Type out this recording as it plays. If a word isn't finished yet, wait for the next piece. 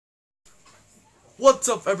What's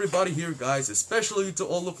up everybody here guys, especially to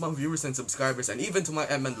all of my viewers and subscribers and even to my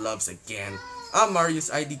MN loves again. I'm Marius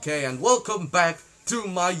IDK and welcome back to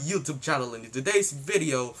my YouTube channel. And in today's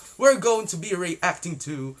video, we're going to be reacting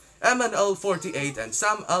to MNL48 and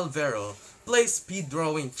SAMM ALVERO Play Speed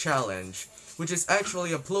Drawing Challenge, which is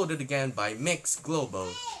actually uploaded again by MYX Global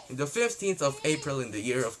in the 15th of April in the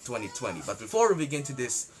year of 2020. But before we begin to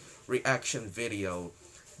this reaction video,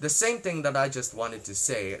 the same thing that I just wanted to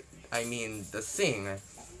say, the thing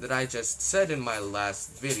that I just said in my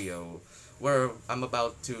last video, where I'm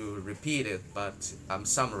about to repeat it, but I'm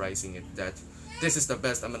summarizing it, that this is the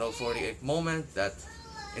best MNL48 moment that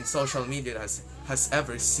in social media has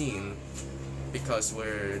ever seen, because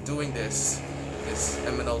we're doing this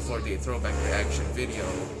MNL48 throwback reaction video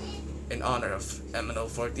in honor of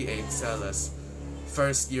MNL48 Cella's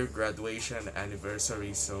first year graduation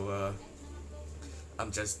anniversary. So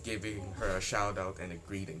I'm just giving her a shout out and a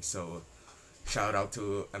greeting. So shout out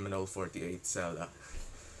to MNL48 Cella.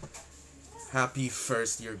 Happy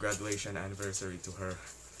first year graduation anniversary to her.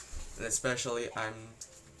 And especially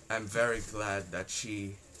I'm very glad that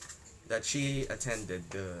she attended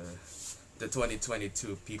the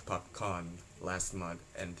 2022 P-Pop Con last month,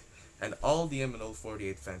 and all the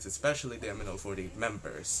MNL48 fans, especially the MNL48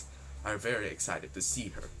 members, are very excited to see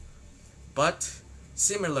her. But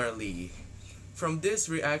similarly, from this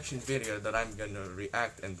reaction video that I'm gonna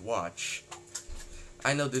react and watch,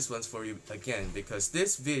 I know this one's for you again, because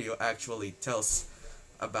this video actually tells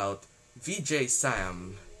about VJ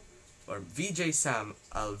SAMM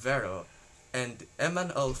ALVERO and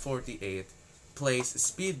MNL48 plays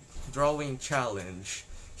speed drawing challenge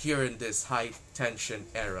here in this high tension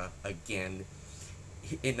era again,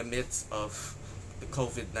 in the midst of the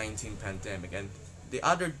COVID-19 pandemic. And the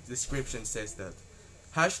other description says that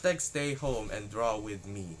 #stay home and draw with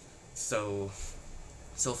me. So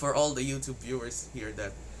for all the YouTube viewers here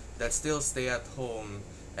that still stay at home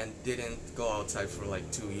and didn't go outside for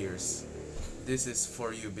like 2 years, this is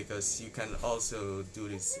for you, because you can also do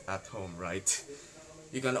this at home, right?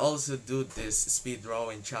 You can also do this speed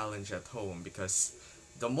drawing challenge at home, because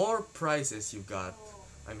the more prizes you got,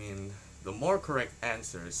 the more correct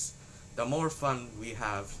answers, the more fun we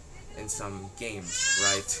have in some games,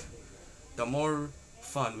 right? The more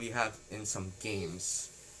fun we have in some games,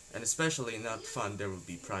 and especially not fun, there will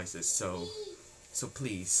be prizes. So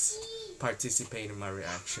please participate in my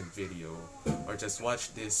reaction video, or just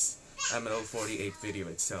watch this MNL48 video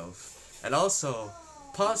itself, and also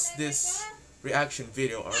pause this reaction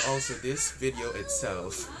video or also this video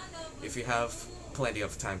itself if you have plenty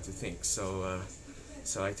of time to think. So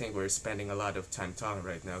I think we're spending a lot of time talking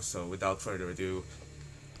right now, so without further ado,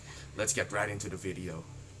 let's get right into the video.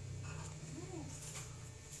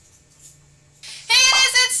 Hey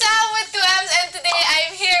guys, it's Sam with 2M's, and today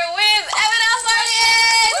I'm here with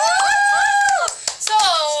MNL48! So,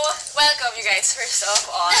 welcome you guys, first of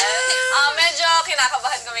all. Medyo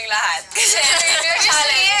kinakabahan kaming lahat kasi may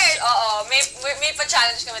challenge. Oo, may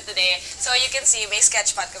pa-challenge kami today. So you can see, may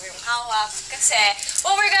sketchpad kami yung hawak kasi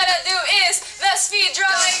what we're gonna do is the speed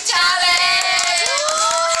drawing challenge!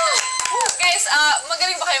 Guys,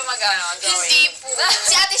 magaling ba kayo mag-drawing? Hindi po.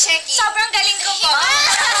 Si Ate Sheki. Sobrang galing ko po.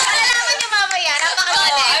 Nalaman niyo mamaya.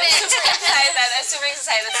 Napakagaling. I'm super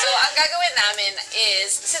excited. So, ang gagawin namin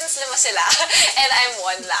is, since 5 sila, and I'm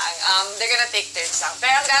 1 lang, they're gonna take turns lang.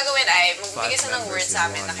 Pero ang gagawin ay, magbibigay sila ng words sa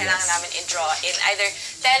amin na kailangan namin i-draw in either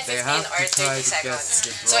 10, 15, or 30 seconds.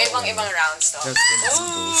 So, ibang rounds to. Oh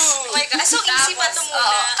my God. So, easy pa ito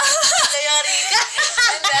muna. Layari ka.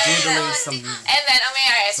 And then, ang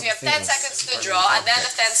mayroon is, we have 10 seconds to draw. At the end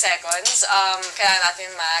of 10 seconds, kailangan natin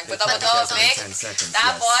magbuto-buto, pick.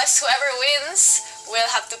 Tapos, whoever wins will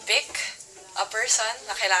have to pick a person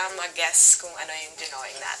na kailangan mag-guess kung ano yung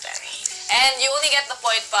drawing natin. And you only get the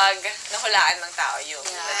point pag nahulaan ng tao yung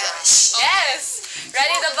drawing. Yes!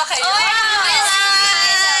 Ready na ba kayo?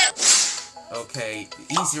 Okay, the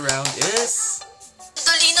easy round is...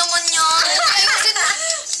 Dali naman yun.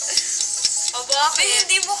 O bakit?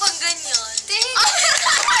 Hindi mo kang ganyan.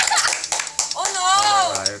 Oh no!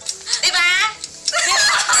 Alright. Diba?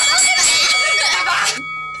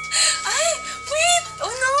 Ay! Wait!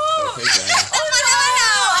 Oh no! Okay, guys. Oh no!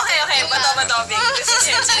 Okay. Bato, pick. This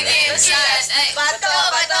is it. Bato,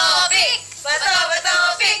 pick!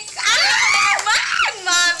 Bato, pick!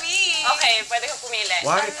 Mami! Okay, pwede kang pumili.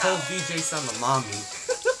 Why call VJ SAMM a mommy?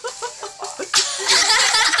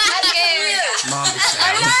 Okay. Mommy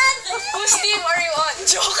Sam. Whose team are you on?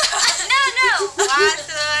 Joke! No.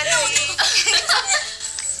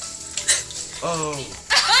 Oh.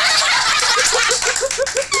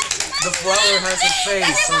 The flower has a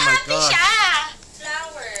face. Oh my god.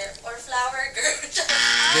 Flower or flower girl.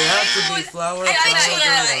 They have to be flower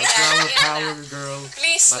power girl.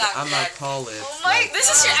 Please But lang. I'm not call it. Oh my, this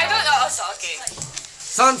is your, I don't know. So, okay.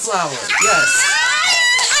 Sunflower, yes.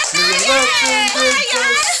 You were looking good,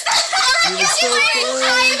 just. You were so cool.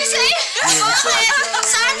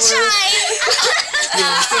 Sunshine!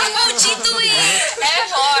 Emoji to eh.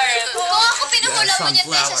 Effort. Kung ako pinahula mo niya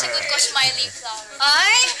tayo sa Sunflower. sagot ko, smiley flower.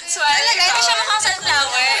 Ay? Swelly Talaga, hindi siya mukhang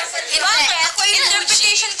sunflower. Bakit? Ako yung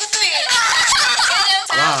interpretation ko to eh.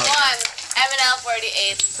 Wow. 1.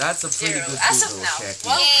 MNL48. That's a pretty good As of Google now. check.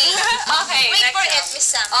 Well, okay, Wait next for round. it, Miss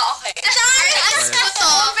Sam. Oh, okay. As ko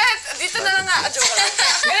to. Dito na lang nga. Joke lang.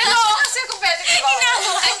 Ganito kasi competitive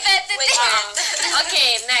ako. Competitive. Okay,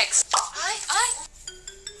 next. Ay.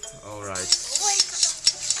 Alright. Oh my God.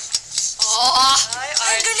 Oh,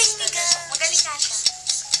 Ang galing ni Ga. Magaling ka siya.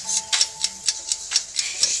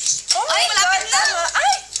 oh my Ay, God. malapit na.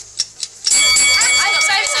 Ay!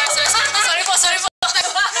 Sorry po. Alright, so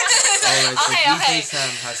Okay, DJ okay.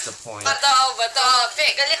 Sam has the point. Bato,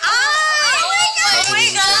 pick. Galing. Ay! Oh my God. Oh my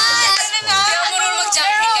God. Hindi ako marunong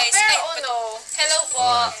mag-jumping, guys. Pero, Ay, no. Hello po.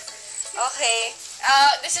 Okay.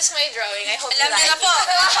 This is my drawing. I hope you Alam niyo like na po. it.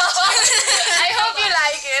 I hope you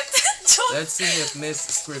like it. Let's see if Miss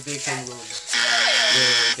Skribikin will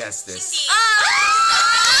guess this.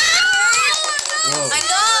 Whoa.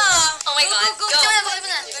 Ano? Oh my God. Go.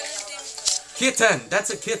 Kitten!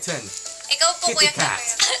 That's a kitten! Ikaw po, Kitty Kuya cat.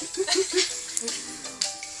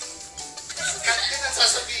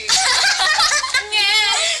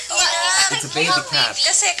 It's a baby cat.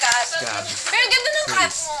 Kasi cat. Gab. Pero ganda ng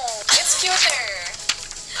cat mo. It's cuter.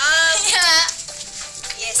 Yeah.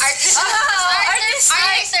 Yes. Artist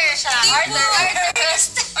siya.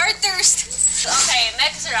 Artist. Okay,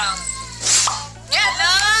 next round. Yan.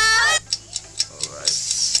 Alright.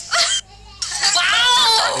 Wow!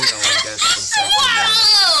 I think no one guessed the second one,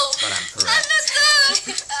 but I'm correct.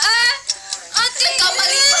 Ate,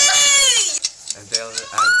 kamali pa sa... And they'll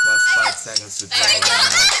add plus 5 seconds to draw right now.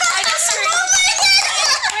 I just heard.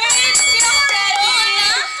 Wait, hindi ako ready.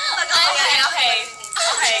 Okay.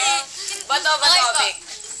 Bato, pick.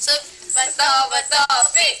 So, Bato,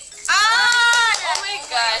 pick. Oh my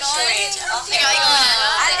gosh, wait. Okay.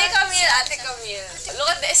 Ate Camille. Look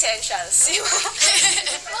at the essentials.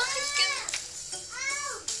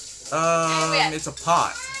 It's a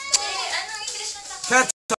pot. Cat.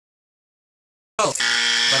 But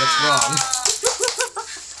it's wrong.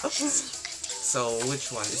 So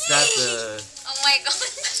which one? Is that the... oh my God.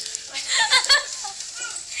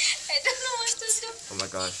 I don't know what to do. Oh my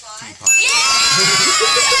gosh, teapot. Yeah!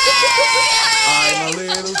 I'm a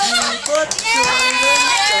little teapot.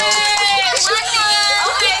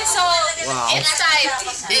 Okay, so Wow. it's time.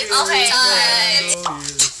 Okay. Oh my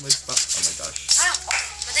gosh.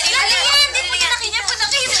 Madali lang yan.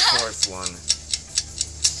 Punaki The na. fourth one.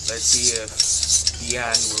 Let's see if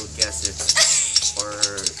Dian will guess it. Or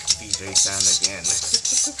DJ Sam again.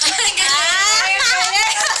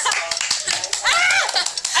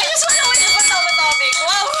 I just want to win the bato pick.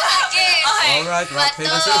 Wow. Okay. Alright, rock,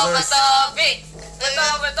 paper, scissors. Bato pick.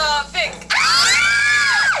 Pick.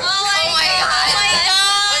 Oh my God.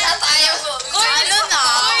 Wala tayo. Ano na?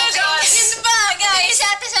 Kuya Joss. Yun ba, guys? Si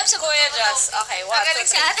Ate Sam sa Kuya Joss. Okay, what? Magaling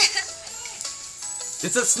si Ate.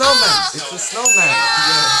 It's a snowman. It's a snowman. Yeah.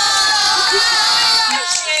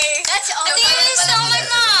 Okay. That's all. Ate, yung snowman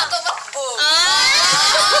mo.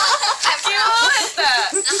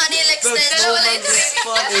 Cute. Nakanilex The na. snowman is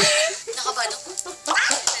funny. Nakabalo.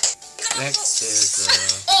 Next is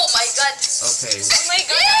Oh my God. okay. Oh my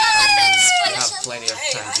God. Nakaka-tense We pala have siya. plenty of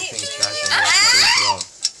time to think, guys, and what to do as well.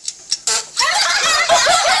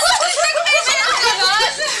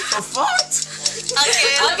 The fuck?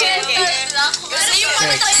 Okay. Kasi yung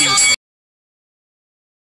Okay, mga tayo. excuse me.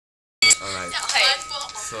 Alright, Okay.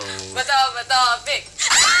 so Bato, pick.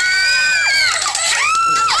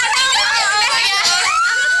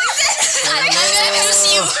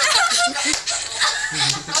 hello.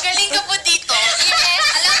 Magaling ka po dito. Yes.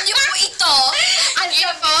 Alam niyo po ito.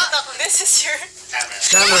 Yun po. This is your...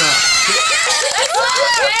 Camera.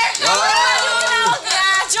 Wow.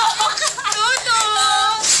 Yeah, joke.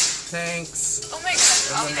 Thanks. Oh my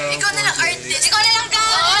God. Okay. Ikaw na lang artist. Ikaw na lang ka.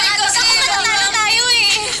 Kasi matatalo tayo eh.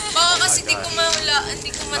 Baka kasi di ko mahula. Hindi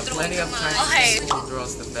ko Have madrawing plenty of ka time Okay. to see who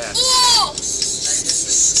draws the best. Oo!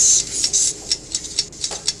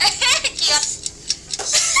 Cute.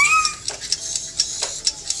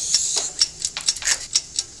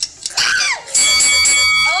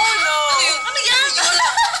 Oh no. Ano yan? Wala.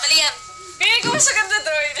 Mali yan. Pili ko mas maganda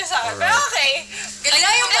drawing niya sa akin. Pero okay.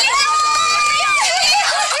 Galing yung galing.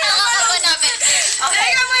 Nakakaba namin. Okay.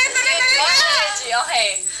 Teka mo yun talaga.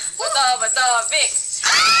 Topic.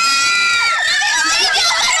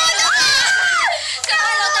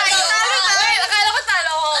 Wait, akala ko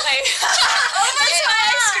talo ako, okay. That's why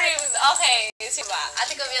I screamed. Okay, siba.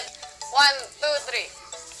 Ate ko yun. 1, 2, 3.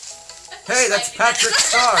 Hey, that's Patrick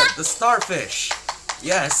Star, the starfish.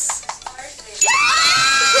 Yes. Yes,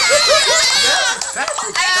 it's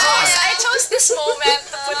Patrick Star. I chose this moment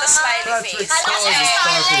to put a smiley Patrick face. Star, the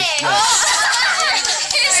starfish. Yes.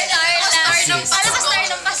 Star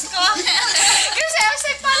ng Pasko. Kasi I was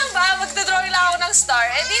like, paano ba? Magdodrawing lang ako ng star.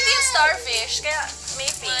 Eh, hindi yung starfish. Kaya may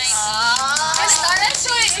face. Yung star, let's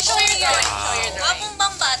show your drawing. Show your drawing. Wapong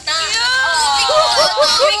bang bata.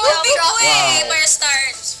 Big Wow. Para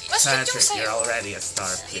stars. Mas cute yung Patrick, sa'yo. you're already a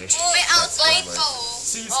starfish. May outline That's po.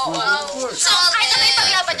 See, Oh, Squidward. So, kahit ano yung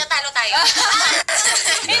paglaban nyo, talo tayo.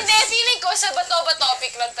 Hindi, feeling ko sa bato-ba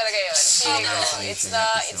topic lang talaga yun. Feeling ko, it's the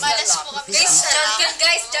Malas po lock. kami.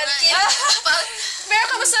 Guys, John Kim. Pero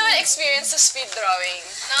kamusta naman experience sa speed drawing?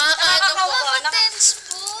 Nakaka-tense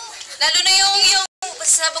po. Lalo na yung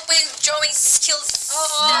sabog po yung drawing skills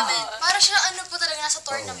namin. Para siya ano po talaga nasa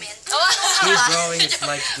tournament. Speed drawing is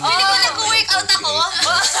like doing Hindi ko nag-workout ako.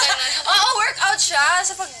 Oo, workout siya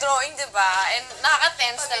sa pag-drawing, di ba? And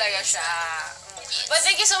nakaka-tense talaga siya. But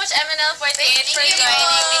thank you so much, MNL48, for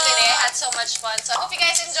joining me today. I had so much fun. So I hope you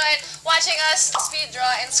guys enjoyed watching us speed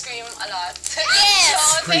draw and scream a lot. Yes!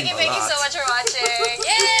 So thank you Scream a so lot. much for watching.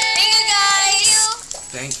 Yay! Thank you, guys!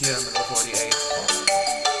 Thank you, MNL48.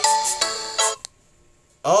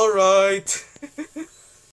 Alright.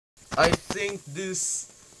 I think this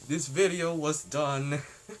video was done.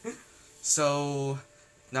 So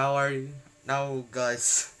now are you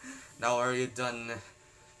done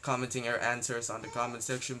commenting your answers on the comment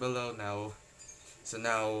section below? Now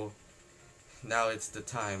it's the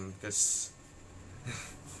time, because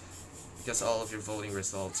all of your voting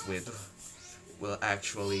results will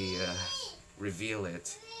actually reveal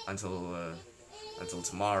it until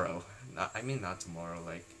tomorrow. Not tomorrow,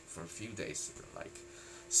 like for a few days, like.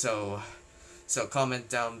 So comment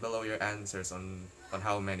down below your answers on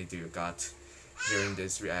how many do you got here in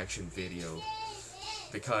this reaction video,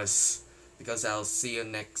 because I'll see you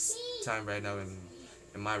next time right now in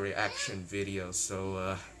my reaction video.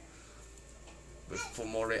 So for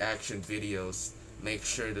more reaction videos, make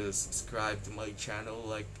sure to subscribe to my channel,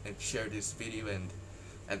 like and share this video, and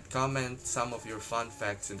comment some of your fun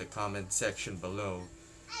facts in the comment section below,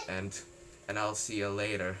 and I'll see you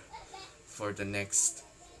later for the next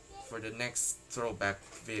throwback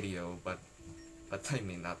video, but I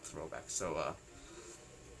mean not throwback. So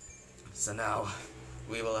now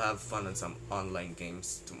we will have fun on some online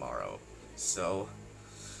games tomorrow. So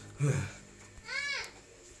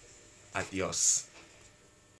adios.